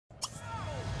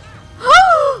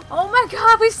my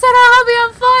god, we set our hubby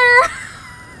on fire!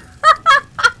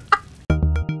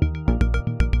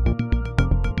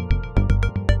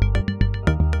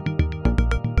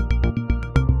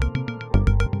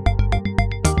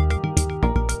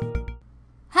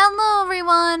 Hello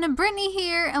everyone, Brittney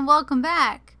here, and welcome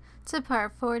back to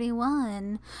part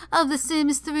 41 of The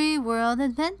Sims 3 World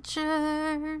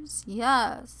Adventures.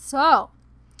 Yes, so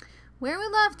where we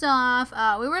left off,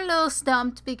 we were a little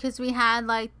stumped because we had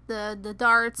like the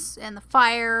darts and the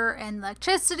fire and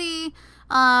electricity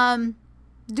doing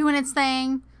its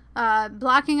thing,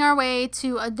 blocking our way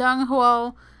to a dung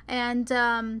hole, and we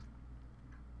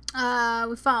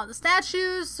followed the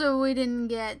statues, so we didn't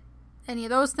get any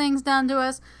of those things done to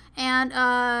us. And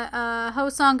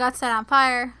Ho-sung got set on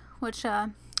fire, which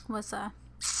was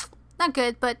not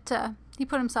good, but he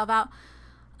put himself out.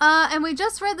 And we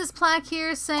just read this plaque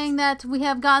here saying that we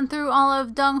have gone through all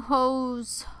of Dung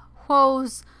Ho's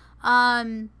traps,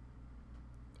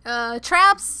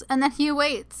 and that he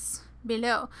awaits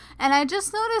below. And I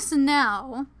just noticed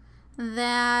now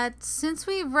that since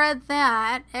we've read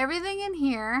that, everything in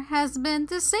here has been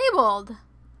disabled.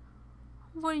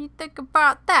 What do you think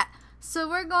about that? So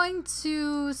we're going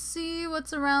to see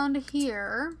what's around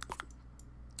here.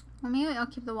 Well, maybe I'll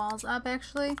keep the walls up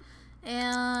actually.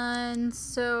 And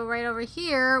so right over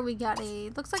here we got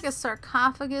looks like a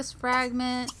sarcophagus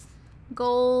fragment,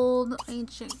 gold,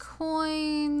 ancient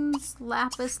coins,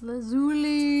 lapis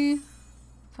lazuli,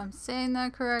 if I'm saying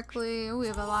that correctly. Ooh, we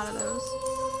have a lot of those.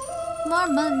 More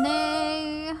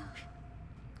money.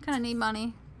 Kind of need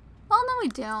money. Well, no we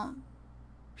don't.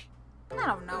 I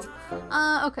don't know.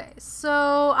 Okay, so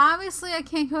obviously I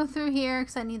can't go through here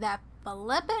because I need that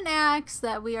flippin' axe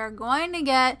that we are going to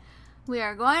get. We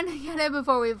are going to get it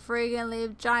before we friggin'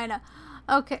 leave China.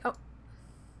 Okay, oh.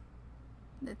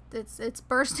 It's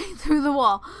bursting through the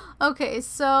wall. Okay,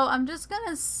 so I'm just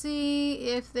gonna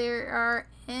see if there are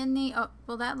any, oh,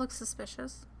 well that looks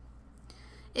suspicious.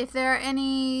 If there are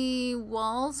any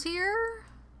walls here.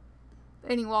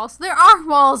 Any walls? There are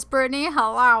walls, Brittney.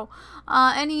 Hello.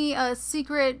 Any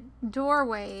secret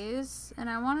doorways? And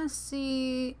I want to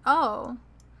see. Oh,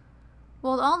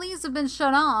 well, all these have been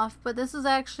shut off, but this is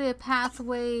actually a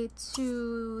pathway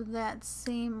to that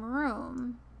same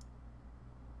room.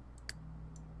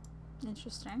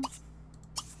 Interesting.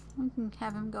 We can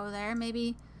have him go there.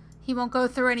 Maybe he won't go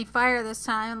through any fire this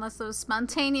time, unless those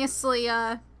spontaneously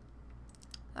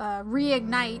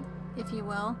reignite, if you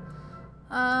will.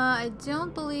 I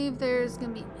don't believe there's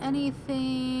gonna be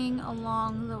anything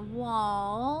along the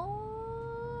wall.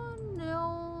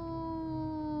 No.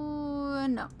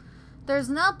 There's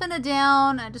an up and a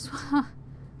down. I just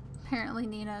apparently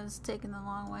Nina's taking the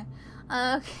long way.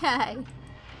 Okay.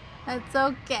 That's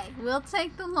okay. We'll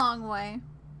take the long way.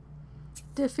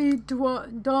 Defeat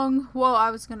Dung. Whoa,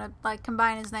 I was gonna like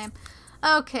combine his name.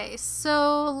 Okay,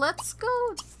 so let's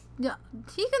go. Yeah,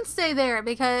 he can stay there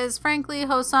because, frankly,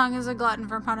 Ho-sung is a glutton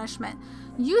for punishment.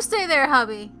 You stay there,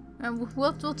 hubby, and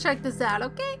we'll check this out,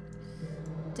 okay?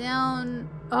 Down.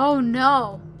 Oh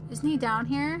no, isn't he down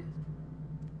here?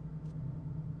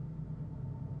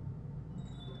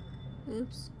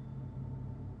 Oops.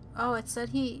 Oh, it said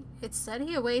he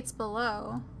awaits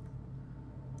below.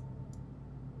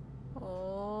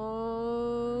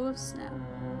 Oh snap!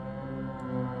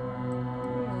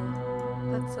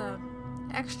 That's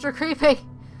extra creepy.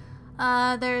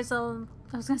 There's I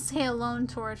was gonna say a lone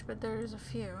torch, but there's a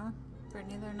few.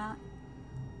 Brittney, they're not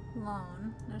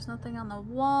lone. There's nothing on the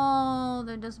wall.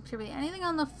 There doesn't appear to be anything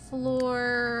on the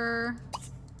floor.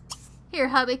 Here,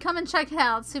 hubby, come and check it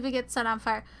out. See if we get set on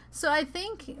fire. So I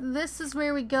think this is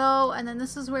where we go, and then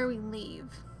this is where we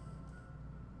leave.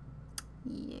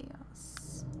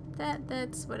 Yes.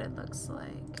 That's what it looks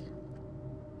like.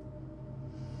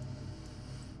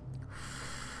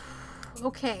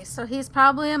 Okay, so he's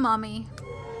probably a mummy.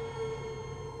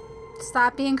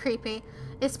 Stop being creepy.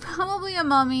 It's probably a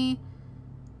mummy.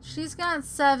 She's got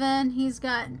 7, he's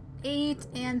got 8,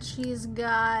 and she's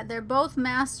got... They're both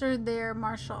mastered their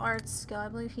martial arts skill. I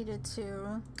believe he did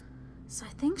too. So I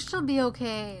think she'll be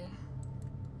okay.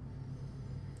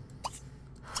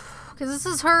 Because this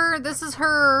is her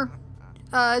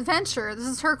adventure. This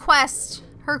is her quest.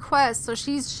 So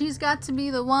she's got to be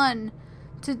the one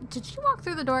to... Did she walk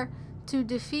through the door? To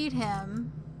defeat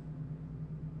him.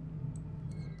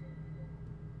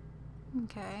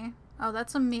 Okay. Oh,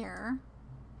 that's a mirror.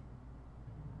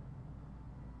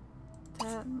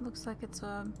 That looks like it's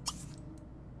a...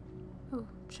 Oh,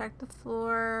 check the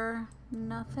floor.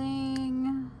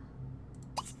 Nothing.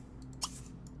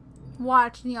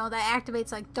 Watch, you know, that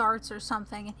activates like darts or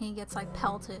something and he gets like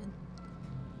pelted.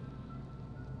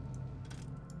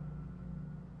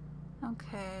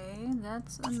 Okay,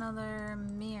 that's another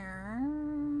mirror.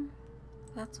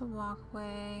 That's a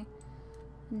walkway.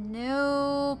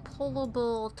 No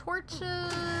pullable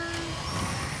torches.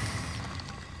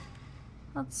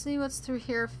 Let's see what's through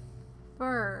here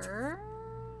first.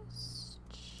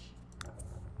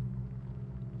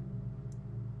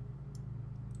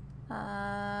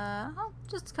 Oh,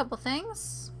 just a couple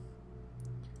things.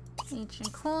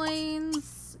 Ancient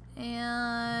coins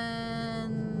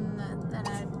and then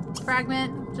a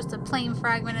fragment, just a plain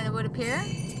fragment, and it would appear.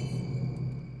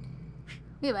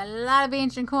 We have a lot of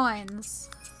ancient coins.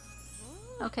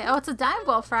 Okay, oh, it's a dive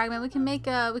ball fragment. We can make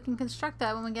we can construct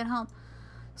that when we get home.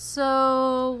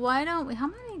 So why don't we? How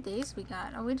many days we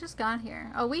got? Oh, we just got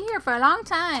here. Oh, we here for a long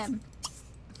time.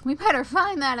 We better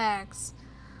find that axe.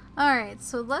 All right,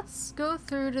 so let's go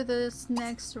through to this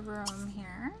next room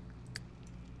here.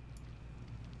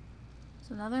 It's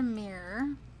another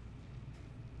mirror.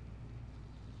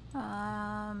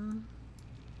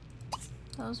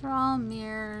 Those are all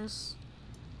mirrors.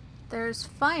 There's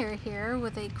fire here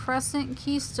with a crescent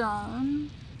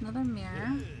keystone. Another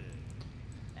mirror.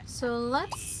 So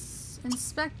let's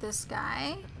inspect this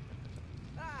guy.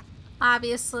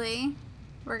 Obviously,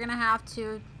 we're gonna have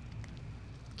to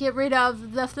get rid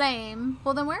of the flame.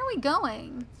 Well, then where are we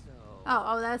going?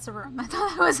 Oh, that's a room. I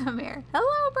thought that was a mirror.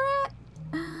 Hello, Britt.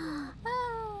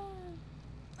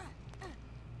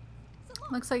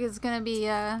 Looks like it's gonna be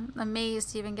a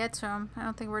maze to even get to him. I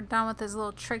don't think we're done with his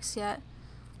little tricks yet.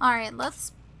 Alright,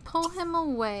 let's pull him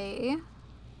away.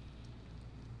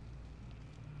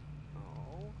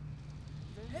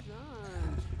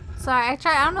 Sorry, I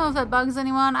don't know if that bugs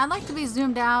anyone. I'd like to be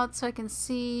zoomed out so I can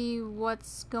see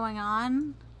what's going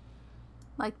on.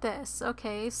 Like this.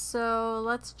 Okay, so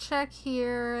let's check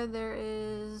here. There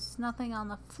is nothing on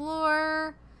the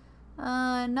floor.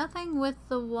 Nothing with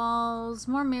the walls.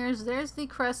 More mirrors. There's the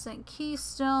crescent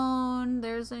keystone.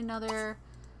 There's another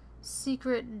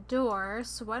secret door.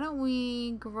 So why don't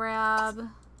we grab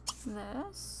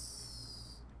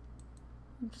this?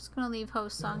 I'm just gonna leave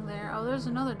host song there. Oh, there's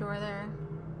another door there.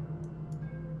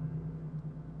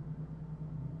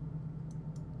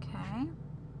 Okay.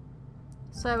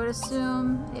 So I would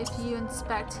assume if you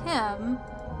inspect him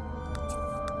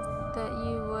that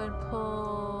you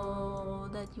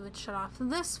would shut off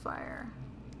this fire.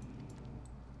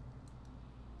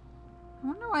 I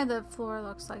wonder why the floor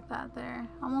looks like that there.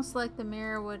 Almost like the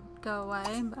mirror would go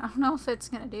away, but I don't know if it's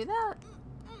gonna do that.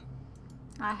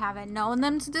 I haven't known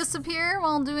them to disappear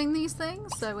while doing these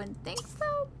things, so I wouldn't think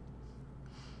so.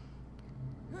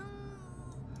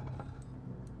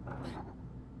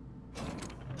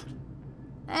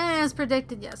 And as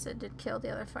predicted, yes, it did kill the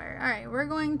other fire. Alright, we're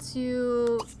going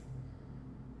to...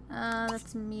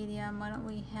 that's medium. Why don't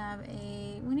we have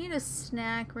a... We need a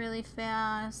snack really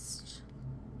fast.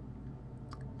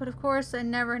 But of course, I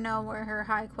never know where her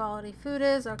high quality food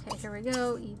is. Okay, here we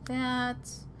go. Eat that.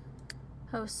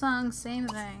 Ho-sung, same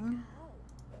thing.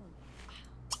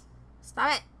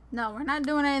 Stop it! No, we're not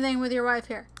doing anything with your wife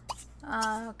here.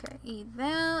 Okay, eat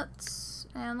that.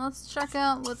 And let's check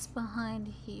out what's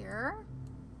behind here.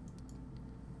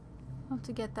 I'll have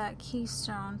to get that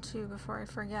keystone too before I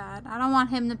forget. I don't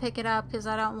want him to pick it up because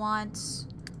I don't want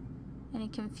any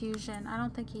confusion. I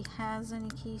don't think he has any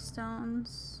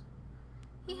keystones.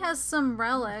 He has some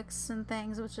relics and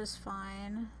things, which is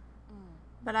fine.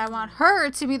 But I want her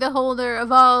to be the holder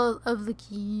of all of the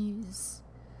keys.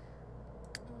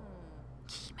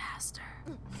 Keymaster.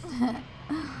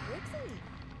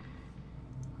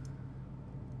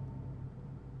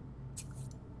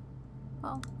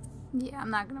 Well, yeah, I'm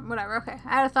not gonna, whatever, okay. I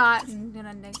had a thought, I'm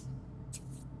gonna dig.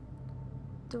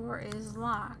 Door is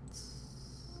locked.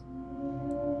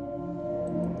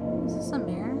 Is this a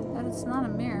mirror? That is not a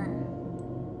mirror.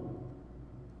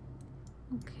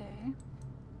 Okay.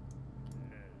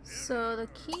 So the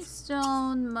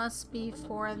keystone must be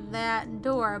for that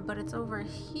door, but it's over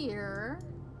here.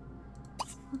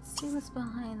 Let's see what's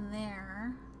behind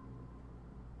there.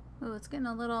 Oh, it's getting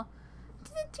a little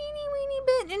teeny weeny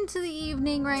bit into the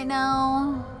evening right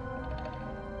now.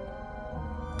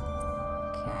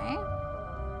 Okay.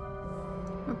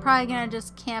 We're probably gonna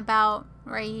just camp out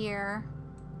right here.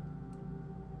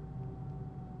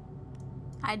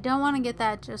 I don't want to get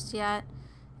that just yet.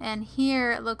 And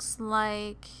here it looks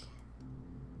like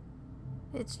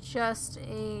it's just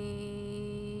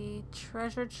a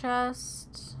treasure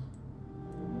chest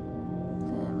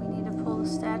that we need to pull the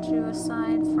statue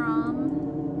aside from.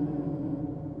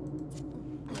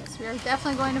 Yes, we are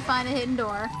definitely going to find a hidden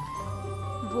door.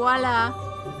 Voila!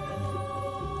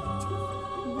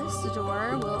 This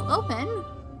door will open.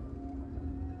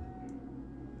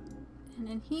 And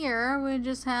in here, we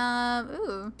just have,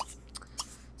 ooh,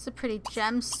 it's a pretty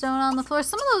gemstone on the floor.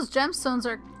 Some of those gemstones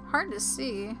are hard to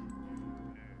see.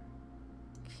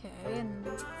 Okay, and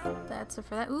that's it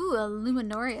for that. Ooh, a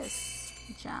luminorious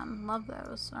gem. Love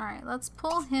those. Alright, let's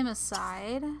pull him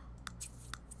aside.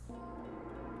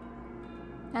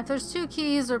 Now, if there's 2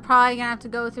 keys, we're probably gonna have to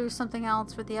go through something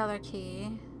else with the other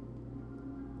key.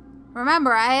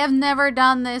 Remember, I have never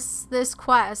done this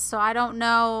quest, so I don't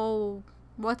know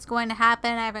what's going to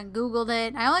happen. I haven't Googled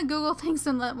it. I only Google things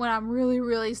when I'm really,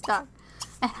 really stuck.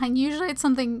 And usually it's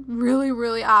something really,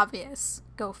 really obvious.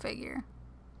 Go figure.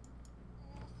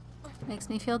 Makes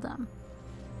me feel dumb.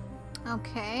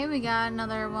 Okay, we got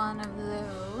another one of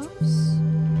those.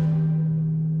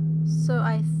 So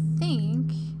I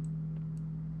think...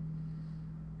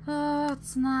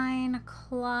 it's 9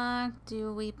 o'clock.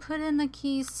 Do we put in the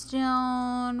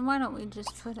keystone? Why don't we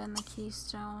just put in the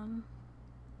keystone?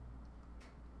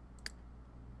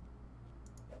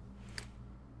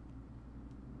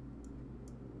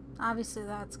 Obviously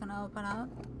that's gonna open up.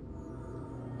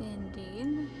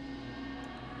 Indeed.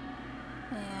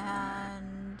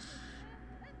 And...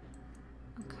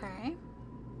 okay.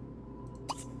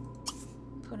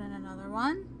 Put in another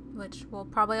one, which will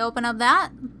probably open up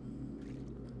that.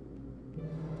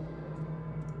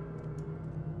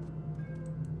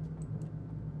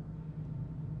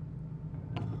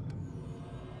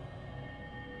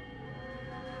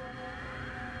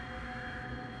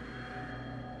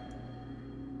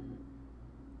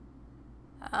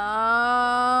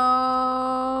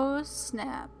 Oh,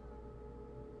 snap.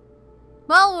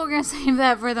 Well, we're gonna save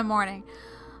that for the morning.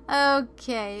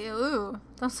 Okay, ooh.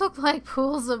 Those look like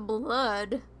pools of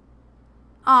blood.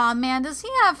 Aw, man, does he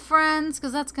have friends?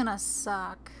 Because that's gonna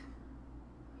suck.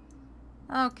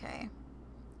 Okay.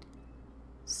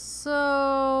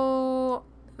 So,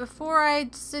 before I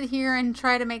sit here and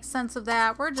try to make sense of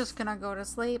that, we're just gonna go to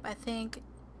sleep, I think.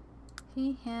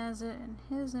 He has it in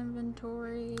his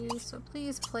inventory, so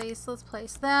please let's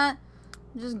place that.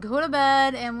 Just go to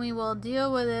bed and we will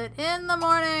deal with it in the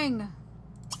morning.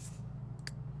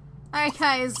 Alright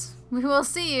guys, we will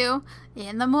see you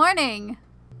in the morning.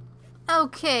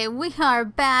 Okay, we are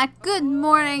back. Good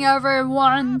morning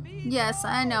everyone. Yes,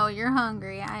 I know you're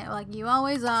hungry, like you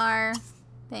always are.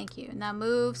 Thank you. Now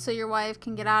move so your wife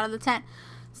can get out of the tent.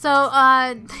 So,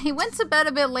 they went to bed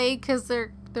a bit late because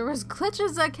there was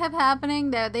glitches that kept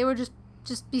happening. That they would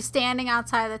just be standing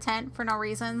outside the tent for no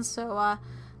reason. So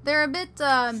they're a bit,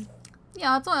 you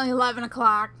know, it's only 11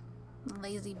 o'clock.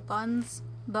 Lazy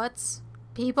butts,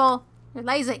 people, you're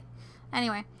lazy.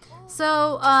 Anyway,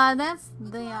 so that's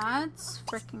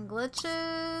freaking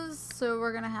glitches. So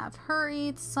we're gonna have her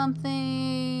eat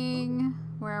something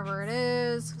wherever it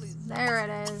is. There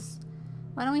it is.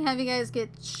 Why don't we have you guys get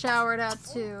showered out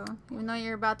too? Even though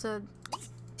you're about to...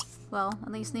 well,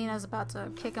 at least Nina's about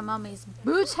to kick a mummy's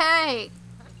booty.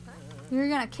 You're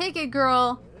gonna kick it,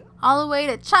 girl. All the way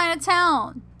to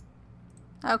Chinatown.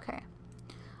 Okay.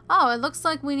 Oh, it looks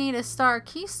like we need a star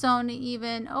keystone to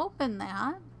even open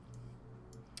that.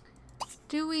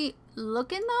 Do we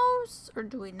look in those? Or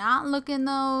do we not look in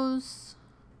those?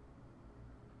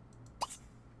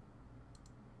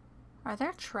 Are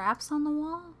there traps on the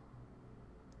wall?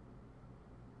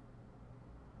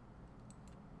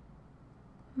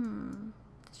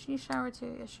 Did she shower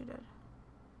too? Yes, she did.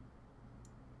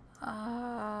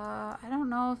 I don't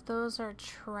know if those are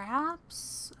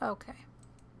traps. Okay.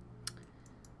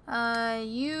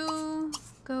 You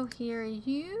go here.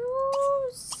 You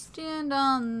stand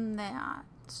on that.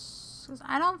 'Cause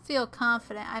I don't feel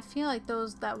confident. I feel like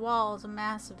that wall is a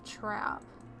massive trap.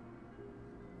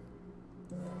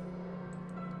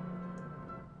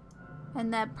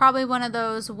 And that probably one of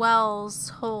those wells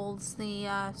holds the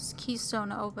keystone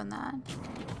to open that.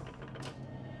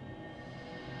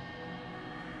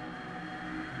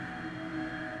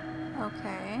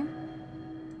 Okay.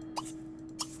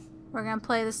 We're gonna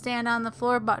play the stand on the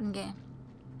floor button game.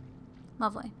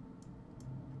 Lovely.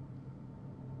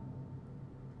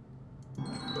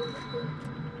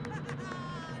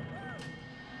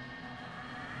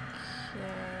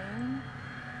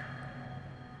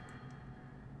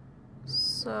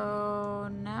 So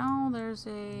now there's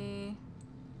a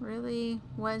really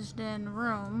wedged in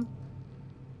room.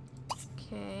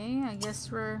 Okay, I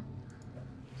guess we're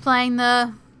playing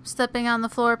the stepping on the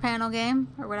floor panel game,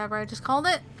 or whatever I just called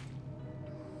it.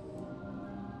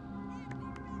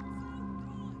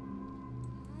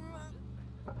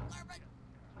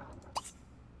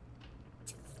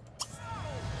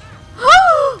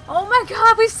 Oh my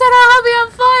god, we set our hubby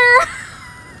on fire!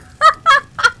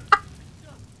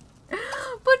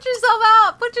 Put yourself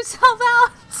out! Put yourself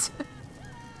out!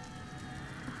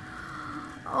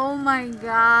 Oh my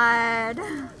god.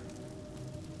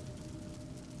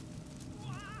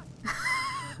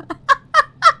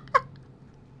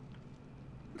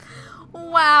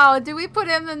 Wow, did we put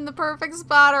him in the perfect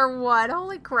spot or what?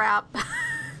 Holy crap.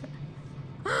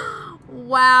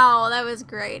 Wow, that was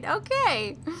great.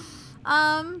 Okay.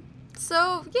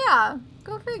 So yeah,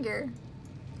 go figure.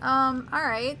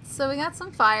 Alright, so we got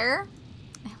some fire.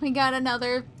 We got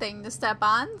another thing to step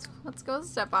on. Let's go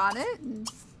step on it and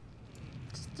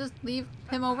just leave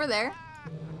him over there.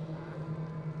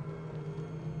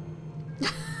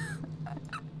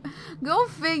 Go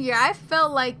figure. I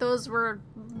felt like those were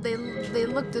they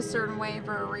looked a certain way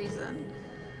for a reason.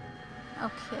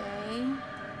 Okay.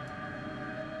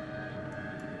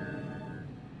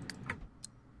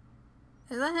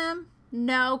 Is that him?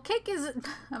 No, kick is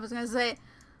I was gonna say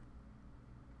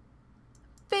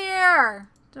fair.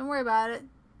 Don't worry about it.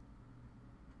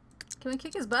 Can we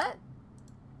kick his butt?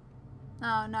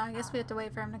 Oh no, I guess we have to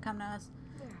wait for him to come to us.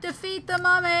 Defeat the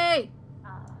mummy!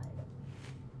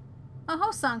 Oh,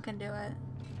 Ho-Sung can do it.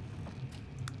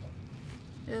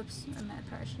 Oops, I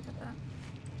probably should get that.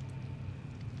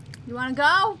 You wanna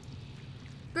go?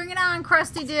 Bring it on,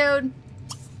 crusty dude.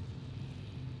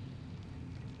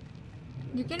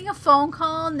 You're getting a phone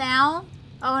call now?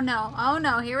 Oh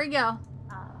no, here we go.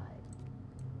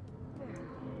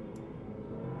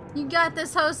 You got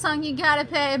this, Ho-Sung, you got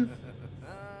it, babe.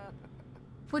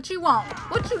 What you want?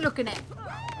 What you looking at?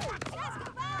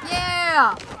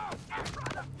 Yeah!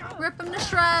 Rip him to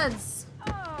shreds.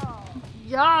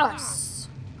 Yes!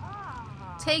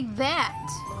 Take that.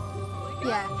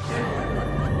 Yeah.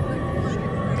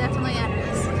 Definitely at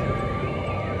risk.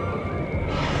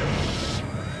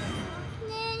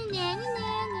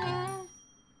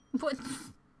 What?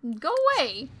 Go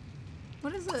away!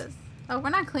 What is this? Oh, we're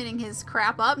not cleaning his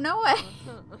crap up. No way.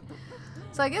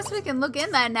 So I guess we can look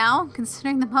in that now,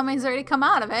 considering the mummy's already come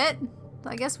out of it. So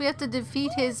I guess we have to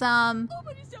defeat his,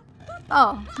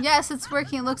 Oh, yes, it's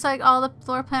working. It looks like all the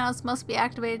floor panels must be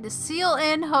activated to seal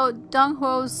in Dong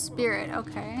Huo's spirit.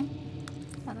 Okay.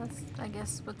 Well, that's, I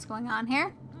guess, what's going on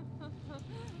here.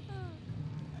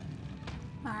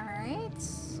 Alright.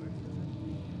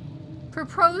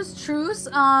 Proposed truce.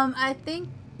 I think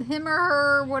him or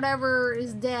her, whatever,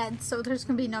 is dead, so there's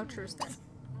gonna be no truce there.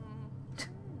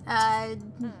 I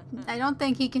don't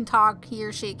think he can talk, he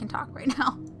or she can talk right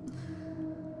now.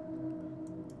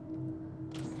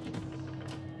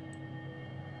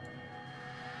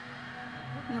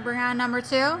 You gonna bring on number 2?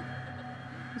 So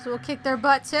we'll kick their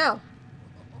butt too.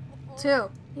 2,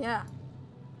 yeah.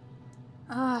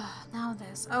 Now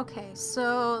this. Okay,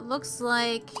 so it looks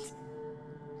like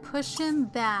push him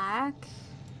back.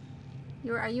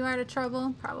 Are you out of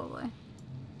trouble? Probably.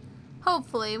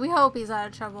 Hopefully. We hope he's out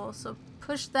of trouble. So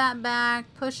push that back.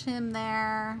 Push him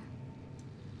there.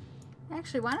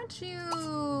 Actually, why don't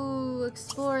you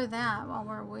explore that while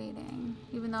we're waiting?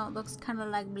 Even though it looks kind of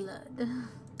like blood.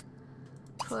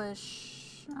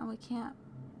 Push. Oh, we can't.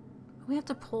 We have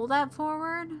to pull that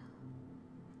forward?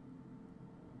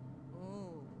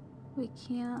 We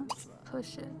can't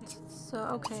push it. So,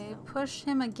 okay. Push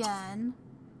him again.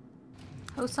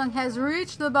 Ho-Sung has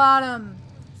reached the bottom.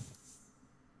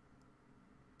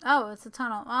 Oh, it's a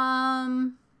tunnel.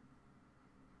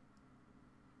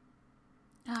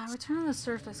 Return to the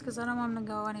surface because I don't want him to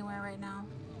go anywhere right now.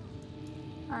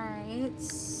 Alright,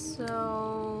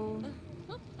 so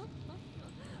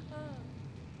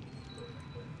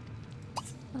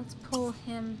let's pull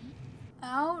him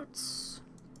out.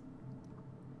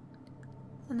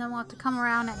 And then we'll have to come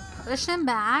around and push him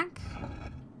back.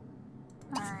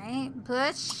 Alright,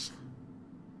 push.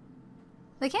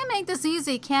 They can't make this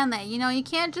easy, can they? You know, you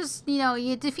can't just, you know,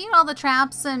 you defeat all the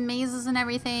traps and mazes and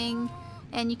everything.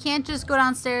 And you can't just go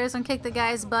downstairs and kick the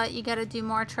guy's butt. You gotta do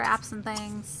more traps and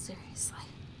things. Seriously.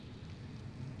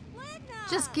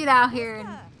 Just get out here and...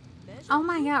 Oh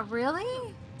my god,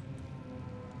 really?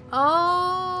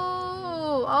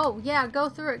 Oh, yeah, go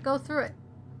through it, go through it.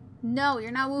 No,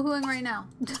 you're not woohooing right now.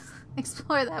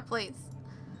 Explore that place.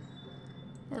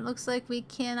 It looks like we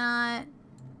cannot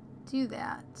do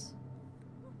that.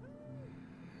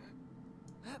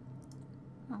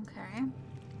 Okay.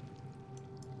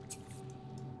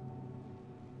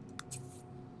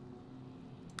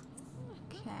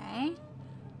 Okay.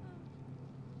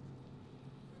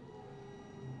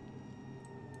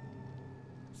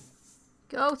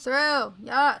 Go through.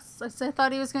 Yes. I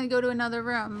thought he was going to go to another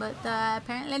room, but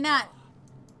apparently not.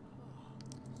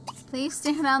 Please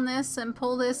stand on this and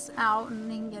pull this out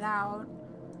and he can get out.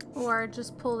 Or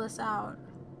just pull this out.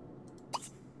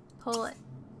 Pull it.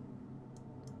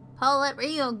 Pull it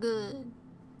real good.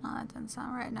 Oh, that doesn't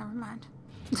sound right. Never mind.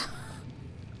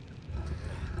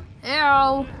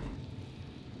 Ew.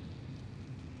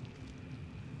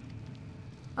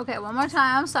 Okay, one more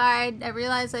time. I'm sorry. I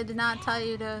realized I did not tell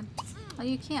you to... Oh,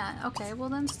 you can't. Okay, well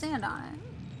then stand on it.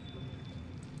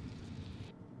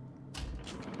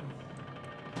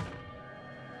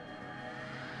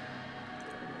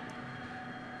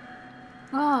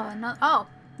 Oh, no. Oh,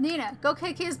 Nina, go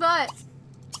kick his butt.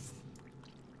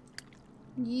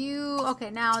 You...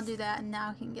 Okay, now I'll do that, and now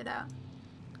I can get out.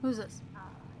 Who's this?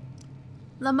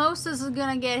 Lamosis is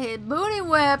gonna get his booty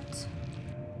whipped.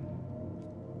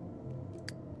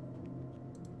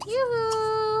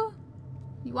 Yoo-hoo!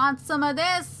 You want some of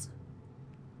this?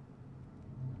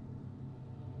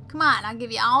 Come on, I'll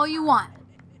give you all you want.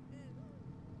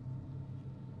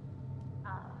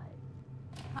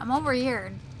 I'm over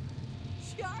here.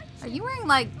 Are you wearing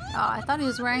like... Oh, I thought he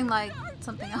was wearing like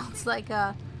something else, like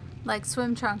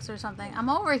swim trunks or something. I'm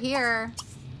over here.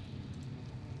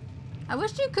 I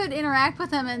wish you could interact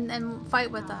with him and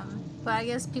fight with him, but I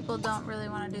guess people don't really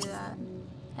want to do that.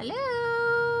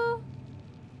 Hello?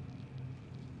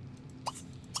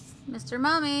 Mr.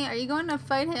 Mummy, are you going to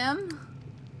fight him?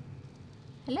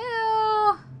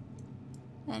 Hello?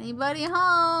 Anybody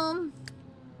home?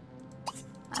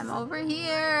 I'm over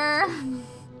here.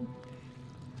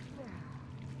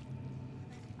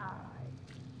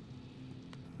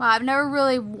 Wow, I've never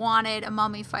really wanted a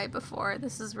mummy fight before.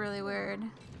 This is really weird.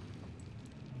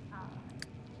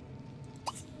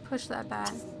 Push that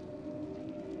back.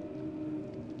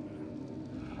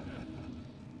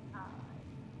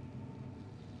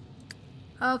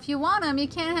 Oh, if you want him, you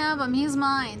can't have him. He's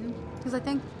mine. Because I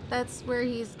think that's where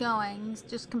he's going. He's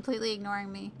just completely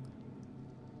ignoring me.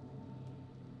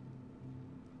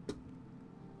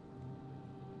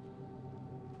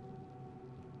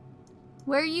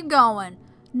 Where are you going?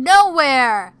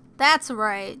 Nowhere! That's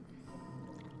right.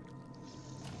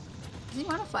 Does he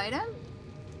want to fight him?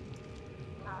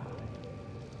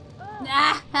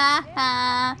 Ah ha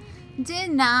ha!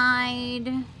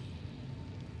 Denied.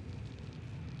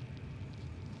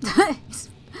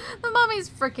 The mummy's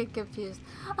freaking confused.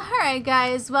 Alright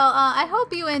guys, well I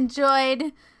hope you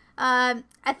enjoyed. I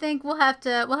think we'll have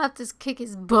to kick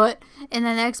his butt in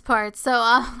the next part. So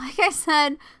like I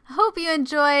said, I hope you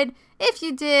enjoyed. If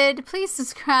you did, please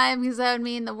subscribe because that would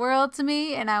mean the world to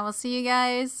me, and I will see you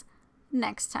guys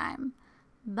next time.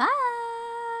 Bye.